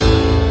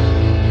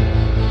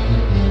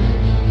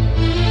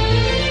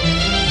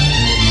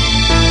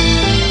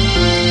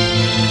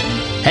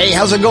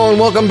how's it going?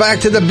 Welcome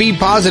back to the Be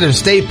Positive,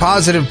 Stay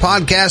Positive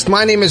podcast.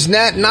 My name is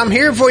Nat, and I'm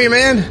here for you,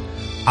 man.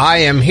 I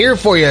am here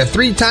for you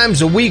 3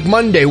 times a week,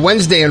 Monday,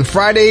 Wednesday, and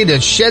Friday,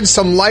 to shed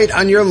some light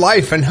on your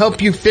life and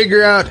help you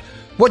figure out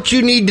what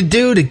you need to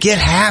do to get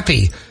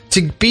happy,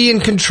 to be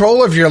in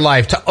control of your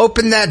life, to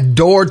open that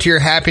door to your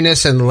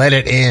happiness and let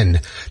it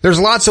in. There's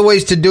lots of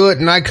ways to do it,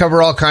 and I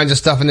cover all kinds of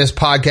stuff in this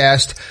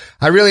podcast.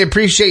 I really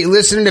appreciate you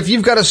listening. If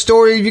you've got a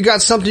story, if you've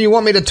got something you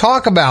want me to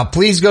talk about,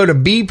 please go to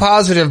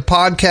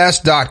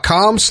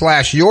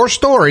bepositivepodcast.com/your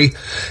story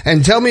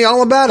and tell me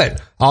all about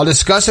it. I'll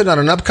discuss it on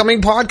an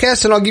upcoming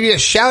podcast, and I'll give you a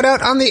shout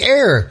out on the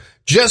air,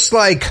 just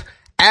like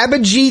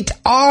Abhijit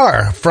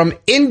R from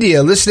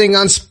India listening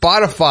on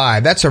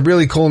Spotify. That's a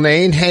really cool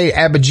name. Hey,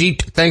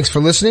 Abhijit, thanks for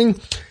listening.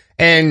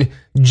 And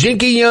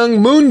Jinky Young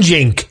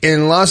Moonjink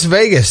in Las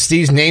Vegas.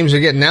 These names are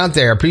getting out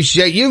there.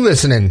 Appreciate you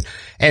listening.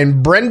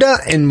 And Brenda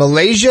in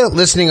Malaysia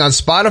listening on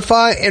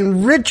Spotify.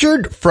 And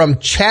Richard from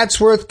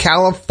Chatsworth,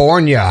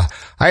 California.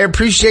 I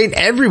appreciate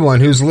everyone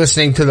who's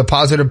listening to the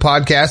Positive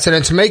Podcast, and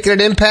it's making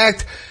an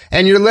impact,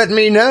 and you're letting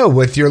me know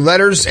with your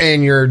letters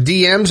and your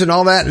DMs and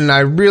all that, and I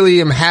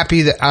really am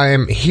happy that I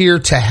am here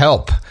to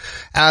help.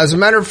 As a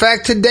matter of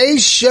fact,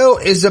 today's show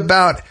is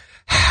about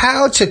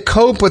how to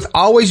cope with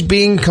always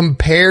being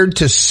compared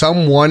to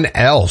someone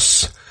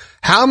else.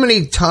 How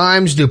many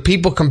times do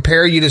people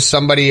compare you to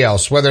somebody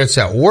else, whether it's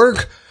at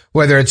work,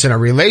 whether it's in a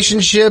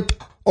relationship,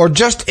 or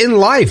just in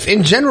life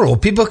in general?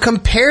 People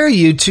compare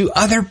you to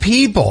other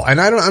people, and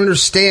I don't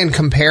understand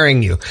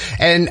comparing you.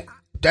 And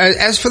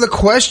as for the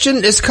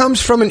question, this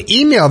comes from an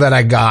email that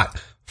I got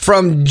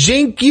from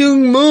Jink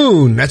Young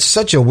Moon. That's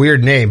such a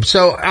weird name.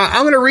 So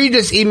I'm going to read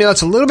this email.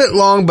 It's a little bit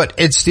long, but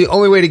it's the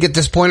only way to get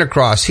this point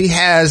across. He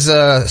has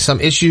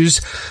some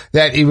issues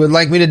that he would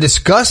like me to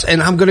discuss,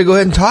 and I'm going to go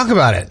ahead and talk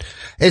about it.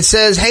 It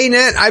says, "Hey,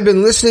 Nat, I've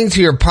been listening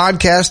to your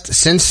podcast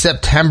since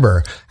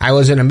September. I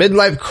was in a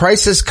midlife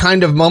crisis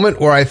kind of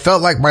moment where I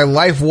felt like my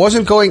life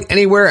wasn't going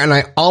anywhere and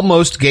I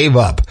almost gave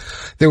up.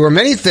 There were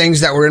many things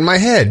that were in my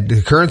head.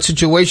 The current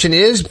situation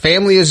is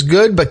family is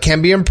good but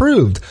can be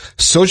improved.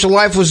 Social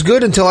life was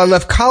good until I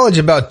left college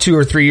about 2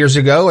 or 3 years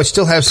ago. I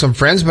still have some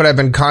friends, but I've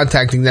been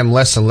contacting them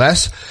less and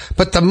less.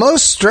 But the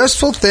most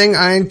stressful thing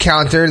I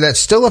encounter that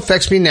still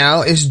affects me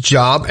now is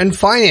job and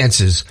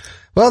finances."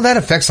 Well, that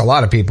affects a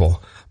lot of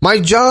people. "My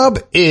job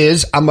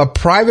is I'm a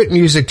private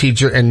music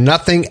teacher and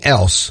nothing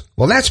else."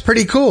 Well, that's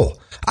pretty cool.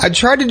 "I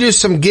tried to do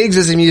some gigs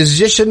as a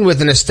musician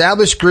with an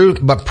established group,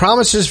 but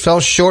promises fell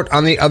short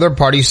on the other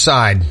party's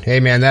side." Hey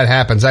man, that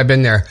happens. I've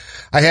been there.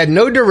 "I had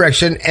no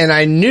direction and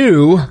I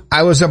knew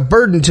I was a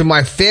burden to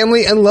my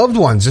family and loved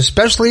ones,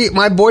 especially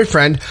my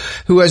boyfriend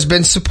who has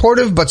been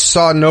supportive but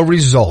saw no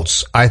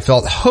results. I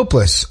felt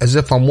hopeless, as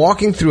if I'm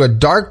walking through a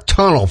dark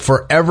tunnel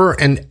forever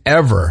and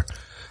ever,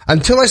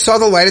 until I saw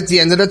the light at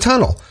the end of the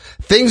tunnel.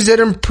 Things that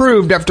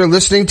improved after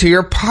listening to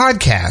your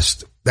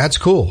podcast." That's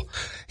cool.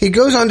 He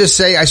goes on to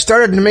say, "I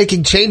started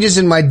making changes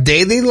in my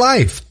daily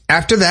life.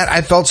 After that, I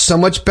felt so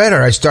much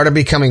better. I started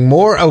becoming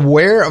more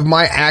aware of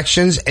my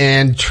actions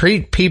and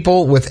treat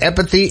people with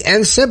empathy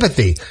and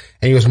sympathy."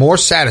 And he was more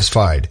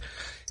satisfied.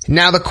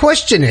 Now, the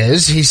question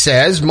is, he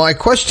says, "My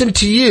question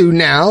to you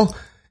now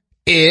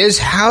is,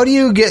 how do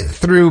you get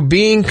through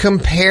being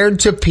compared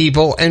to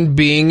people and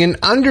being an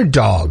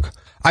underdog?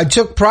 I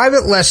took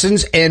private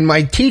lessons and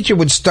my teacher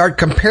would start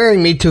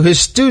comparing me to his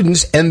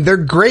students and their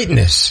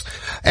greatness."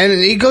 And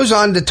he goes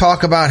on to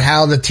talk about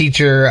how the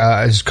teacher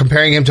is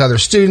comparing him to other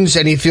students,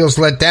 and he feels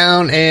let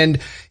down and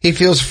he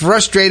feels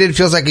frustrated,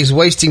 feels like he's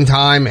wasting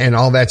time and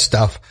all that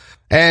stuff.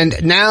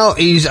 And now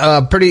he's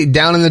pretty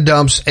down in the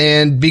dumps,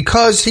 and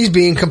because he's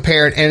being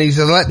compared and he's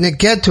letting it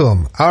get to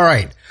him. All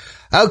right.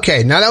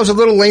 Okay, now that was a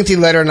little lengthy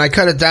letter and I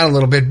cut it down a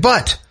little bit,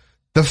 but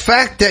the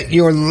fact that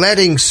you're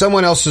letting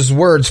someone else's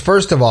words,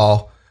 first of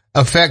all,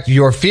 affect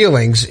your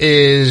feelings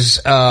is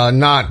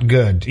not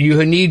good.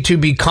 You need to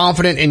be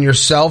confident in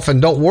yourself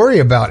and don't worry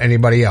about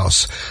anybody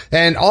else.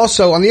 And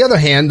also, on the other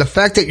hand, the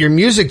fact that your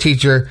music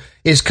teacher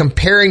is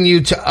comparing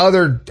you to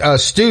other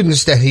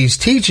students that he's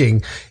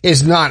teaching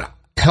is not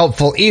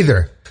helpful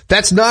either.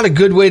 That's not a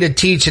good way to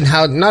teach and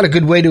not a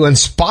good way to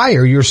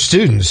inspire your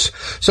students.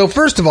 So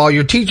first of all,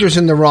 your teacher's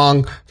in the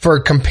wrong for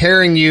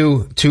comparing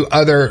you to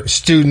other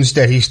students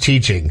that he's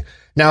teaching.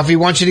 Now, if he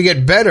wants you to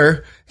get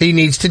better, he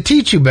needs to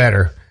teach you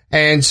better.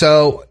 And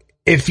so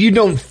if you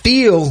don't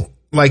feel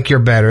like you're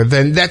better,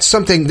 then that's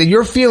something that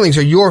your feelings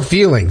are your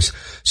feelings.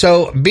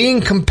 So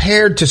being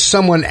compared to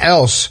someone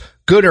else,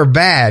 good or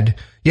bad,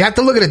 you have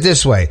to look at it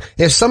this way.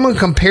 If someone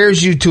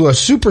compares you to a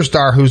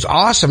superstar who's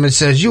awesome and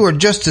says you are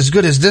just as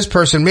good as this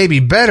person, maybe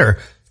better,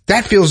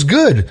 that feels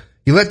good.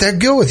 You let that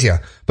go with you.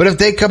 But if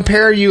they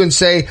compare you and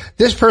say,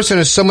 this person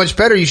is so much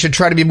better, you should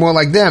try to be more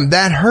like them,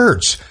 that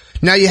hurts.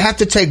 Now you have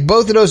to take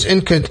both of those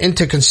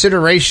into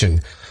consideration.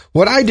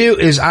 What I do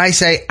is I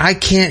say, I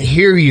can't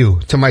hear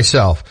you to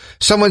myself.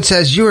 Someone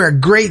says, you're a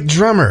great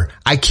drummer.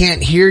 I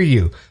can't hear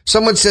you.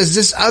 Someone says,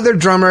 this other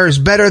drummer is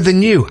better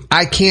than you.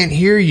 I can't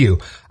hear you.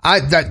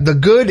 The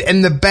good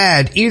and the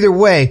bad, either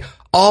way,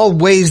 all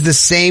weighs the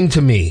same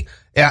to me.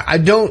 I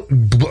don't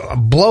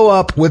blow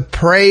up with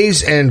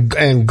praise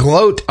and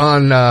gloat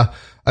on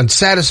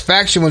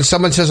satisfaction when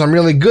someone says I'm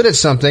really good at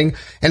something.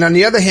 And on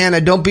the other hand, I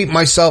don't beat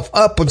myself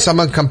up when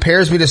someone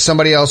compares me to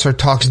somebody else or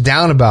talks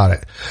down about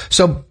it.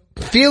 So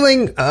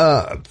feeling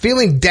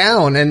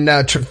down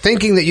and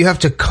thinking that you have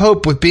to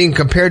cope with being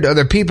compared to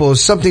other people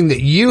is something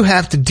that you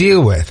have to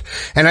deal with.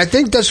 And I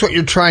think that's what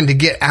you're trying to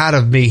get out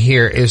of me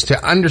here, is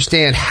to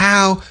understand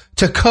how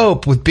to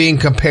cope with being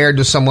compared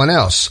to someone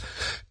else.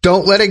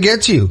 Don't let it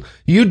get to you.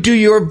 You do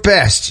your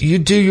best. You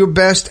do your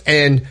best.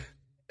 And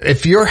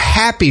if you're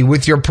happy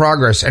with your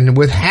progress and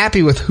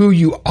happy with who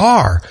you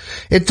are,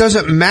 it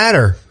doesn't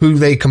matter who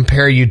they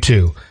compare you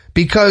to,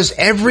 because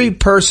every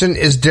person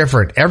is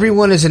different.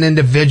 Everyone is an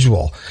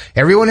individual.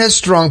 Everyone has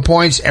strong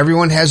points.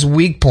 Everyone has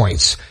weak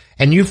points.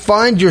 And you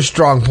find your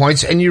strong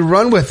points and you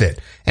run with it.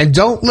 And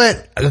don't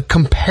let a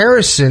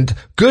comparison,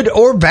 good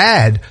or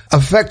bad,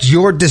 affect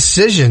your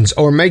decisions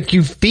or make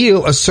you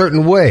feel a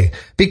certain way.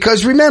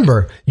 Because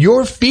remember,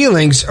 your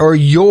feelings are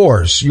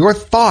yours. Your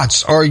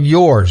thoughts are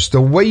yours.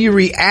 The way you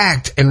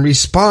react and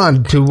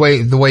respond to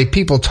the way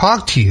people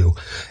talk to you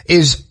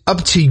is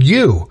up to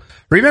you.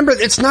 Remember,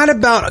 it's not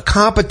about a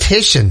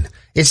competition.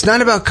 It's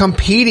not about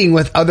competing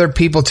with other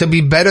people to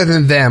be better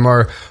than them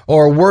or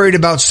worried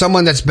about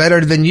someone that's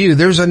better than you.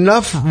 There's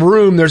enough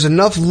room, there's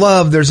enough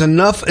love, there's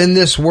enough in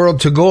this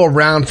world to go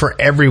around for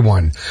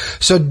everyone.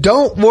 So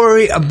don't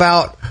worry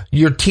about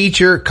your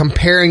teacher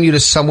comparing you to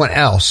someone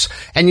else.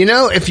 And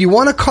if you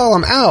want to call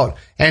him out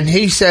and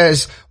he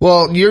says,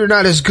 well, you're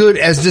not as good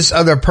as this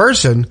other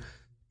person,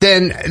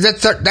 then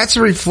that's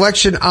a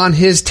reflection on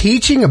his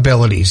teaching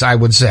abilities, I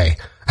would say.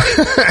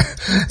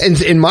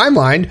 in my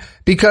mind,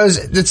 because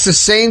it's the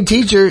same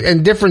teacher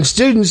and different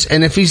students.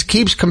 And if he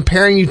keeps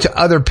comparing you to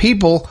other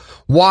people,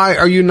 why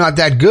are you not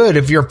that good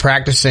if you're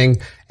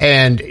practicing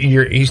and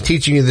he's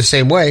teaching you the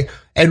same way?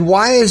 And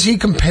why is he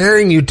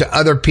comparing you to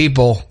other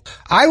people?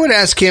 I would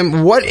ask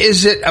him, what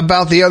is it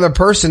about the other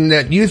person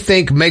that you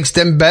think makes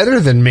them better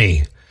than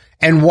me?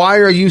 And why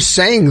are you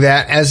saying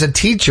that as a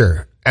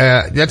teacher?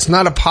 That's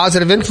not a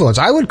positive influence.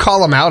 I would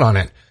call him out on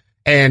it.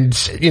 And,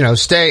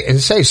 stay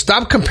and say,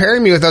 stop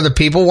comparing me with other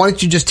people. Why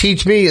don't you just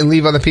teach me and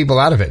leave other people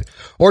out of it,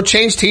 or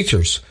change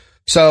teachers?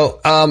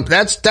 So,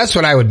 that's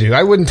what I would do.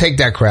 I wouldn't take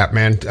that crap,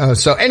 man.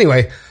 So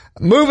anyway,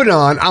 moving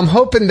on. I'm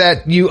hoping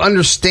that you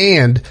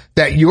understand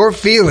that your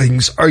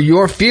feelings are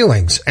your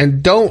feelings,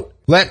 and don't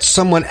let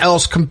someone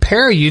else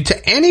compare you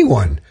to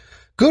anyone,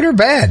 good or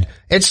bad.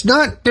 It's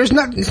not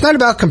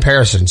about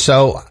comparison.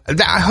 So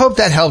I hope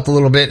that helped a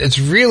little bit. It's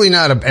really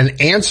not an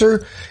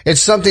answer.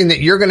 It's something that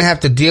you're going to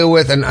have to deal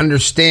with and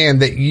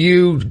understand that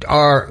you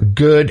are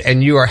good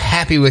and you are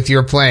happy with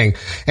your playing.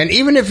 And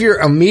even if you're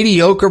a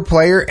mediocre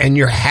player and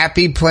you're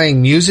happy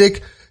playing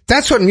music,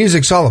 that's what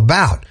music's all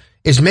about,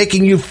 is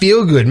making you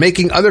feel good,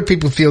 making other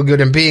people feel good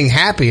and being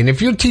happy. And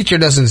if your teacher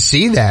doesn't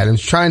see that and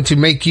is trying to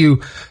make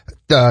you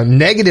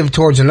negative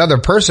towards another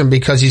person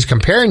because he's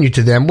comparing you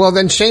to them, well,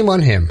 then shame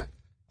on him.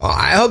 Well,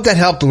 I hope that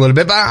helped a little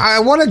bit, but I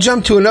want to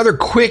jump to another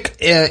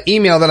quick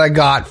email that I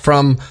got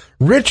from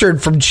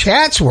Richard from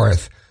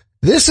Chatsworth.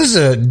 This is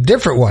a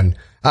different one.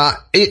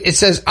 It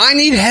says, I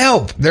need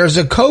help. There's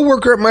a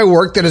coworker at my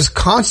work that is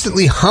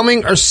constantly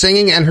humming or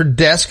singing at her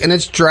desk, and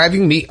it's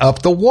driving me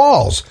up the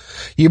walls.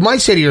 You might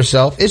say to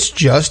yourself, it's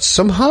just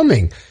some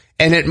humming.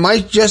 And it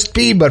might just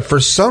be, but for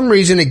some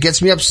reason it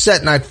gets me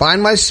upset and I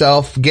find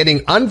myself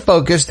getting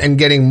unfocused and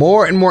getting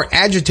more and more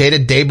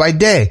agitated day by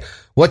day.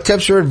 What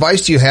tips or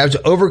advice do you have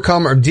to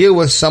overcome or deal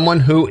with someone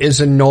who is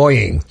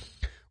annoying?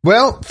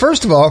 Well,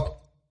 first of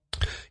all,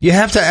 you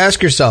have to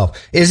ask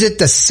yourself, is it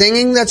the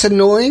singing that's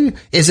annoying?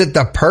 Is it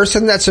the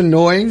person that's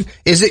annoying?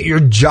 Is it your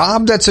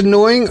job that's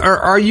annoying? Or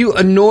are you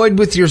annoyed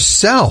with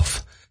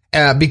yourself?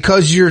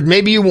 Because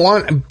maybe you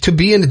want to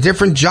be in a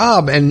different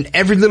job and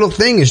every little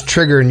thing is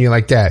triggering you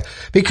like that.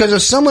 Because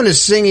if someone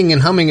is singing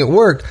and humming at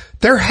work,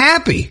 they're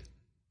happy.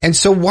 And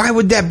so why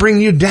would that bring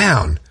you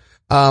down?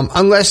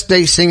 Unless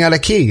they sing out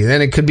of key,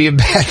 then it could be a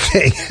bad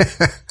thing.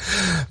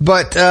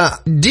 But,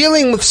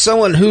 dealing with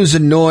someone who's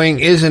annoying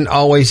isn't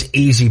always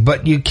easy,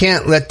 but you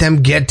can't let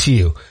them get to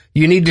you.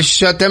 You need to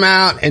shut them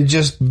out and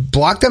just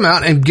block them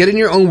out and get in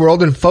your own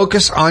world and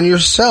focus on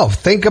yourself.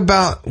 Think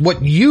about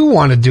what you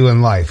want to do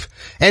in life.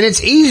 And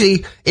it's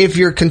easy if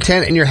you're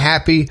content and you're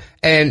happy,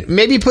 and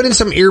maybe put in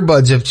some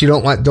earbuds if you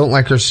don't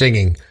like her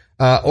singing,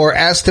 or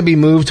ask to be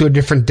moved to a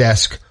different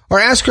desk, or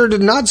ask her to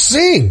not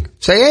sing.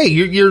 Say,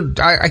 hey,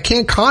 I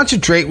can't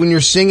concentrate when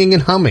you're singing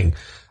and humming.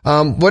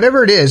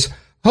 Whatever it is,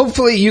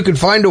 hopefully you can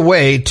find a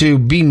way to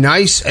be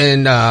nice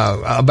and,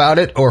 about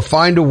it, or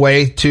find a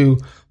way to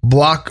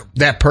block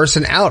that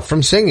person out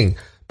from singing.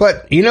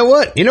 But you know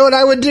what? You know what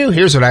I would do?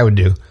 Here's what I would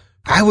do.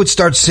 I would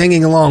start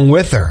singing along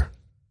with her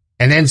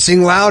and then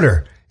sing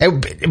louder. It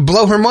would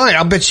blow her mind.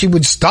 I'll bet she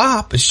would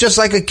stop. It's just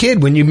like a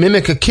kid. When you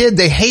mimic a kid,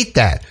 they hate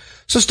that.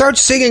 So start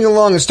singing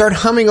along and start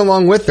humming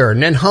along with her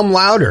and then hum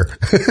louder.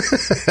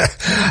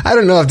 I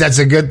don't know if that's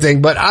a good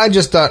thing, but I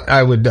just thought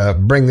I would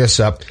bring this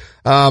up.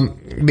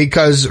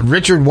 because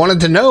Richard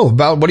wanted to know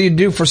about what do you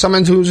do for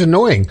someone who's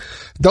annoying.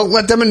 Don't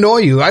let them annoy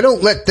you. I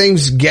don't let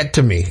things get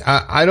to me.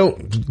 I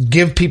don't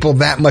give people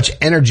that much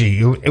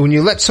energy. When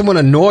you let someone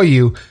annoy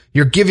you,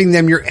 you're giving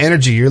them your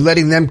energy. You're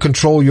letting them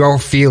control your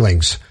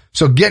feelings.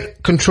 So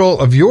get control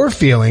of your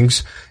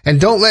feelings and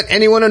don't let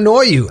anyone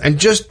annoy you, and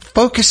just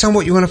focus on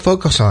what you want to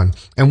focus on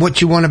and what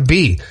you want to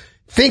be.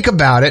 Think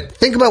about it.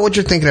 Think about what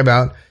you're thinking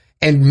about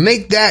and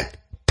make that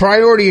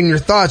priority in your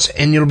thoughts,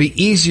 and it'll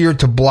be easier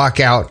to block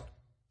out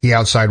the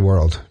outside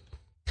world.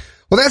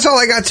 Well, that's all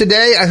I got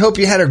today. I hope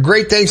you had a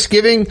great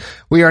Thanksgiving.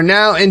 We are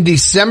now in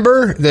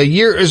December. The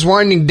year is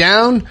winding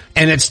down,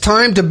 and it's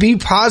time to be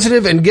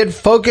positive and get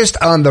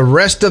focused on the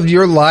rest of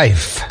your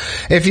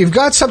life. If you've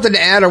got something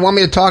to add or want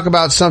me to talk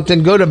about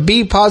something, go to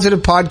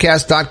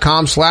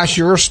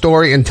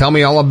bepositivepodcast.com/yourstory and tell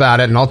me all about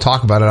it, and I'll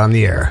talk about it on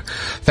the air.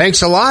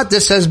 Thanks a lot.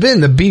 This has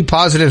been the Be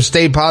Positive,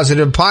 Stay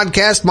Positive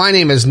podcast. My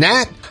name is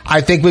Nat.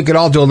 I think we could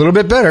all do a little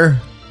bit better.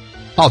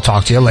 I'll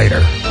talk to you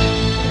later.